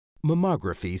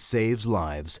Mammography saves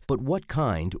lives, but what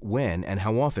kind, when, and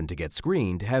how often to get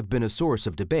screened have been a source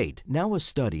of debate. Now a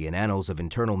study in Annals of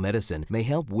Internal Medicine may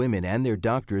help women and their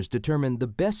doctors determine the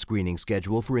best screening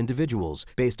schedule for individuals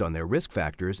based on their risk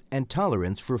factors and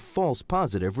tolerance for false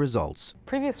positive results.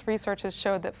 Previous research has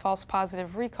showed that false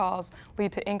positive recalls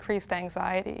lead to increased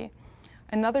anxiety.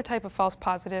 Another type of false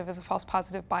positive is a false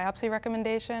positive biopsy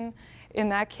recommendation. In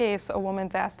that case, a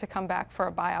woman's asked to come back for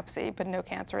a biopsy, but no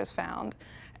cancer is found.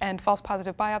 And false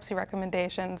positive biopsy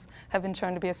recommendations have been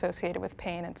shown to be associated with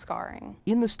pain and scarring.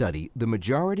 In the study, the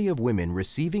majority of women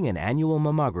receiving an annual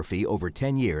mammography over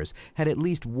 10 years had at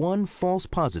least one false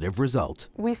positive result.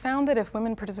 We found that if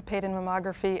women participate in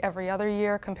mammography every other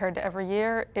year compared to every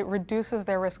year, it reduces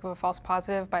their risk of a false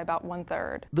positive by about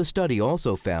 1/3. The study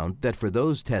also found that for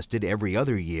those tested every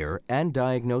other year and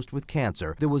diagnosed with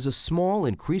cancer, there was a small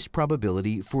increased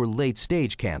probability for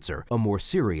late-stage cancer, a more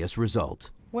serious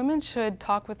result. Women should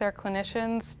talk with their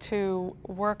clinicians to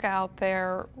work out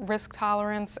their risk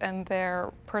tolerance and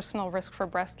their personal risk for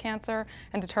breast cancer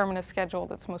and determine a schedule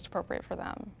that's most appropriate for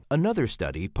them. Another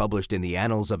study published in the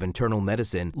Annals of Internal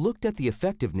Medicine looked at the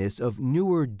effectiveness of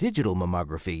newer digital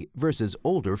mammography versus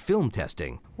older film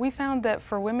testing. We found that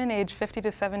for women aged 50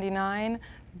 to 79,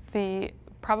 the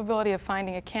probability of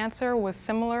finding a cancer was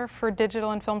similar for digital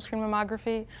and film screen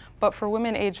mammography, but for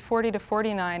women aged 40 to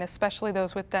 49, especially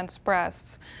those with dense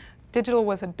breasts, digital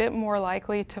was a bit more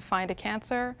likely to find a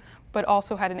cancer, but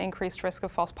also had an increased risk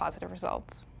of false positive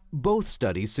results. Both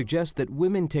studies suggest that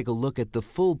women take a look at the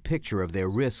full picture of their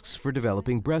risks for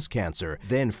developing breast cancer,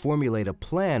 then formulate a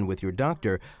plan with your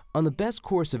doctor on the best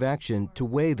course of action to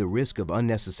weigh the risk of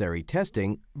unnecessary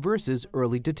testing versus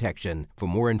early detection. For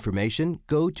more information,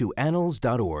 go to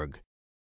annals.org.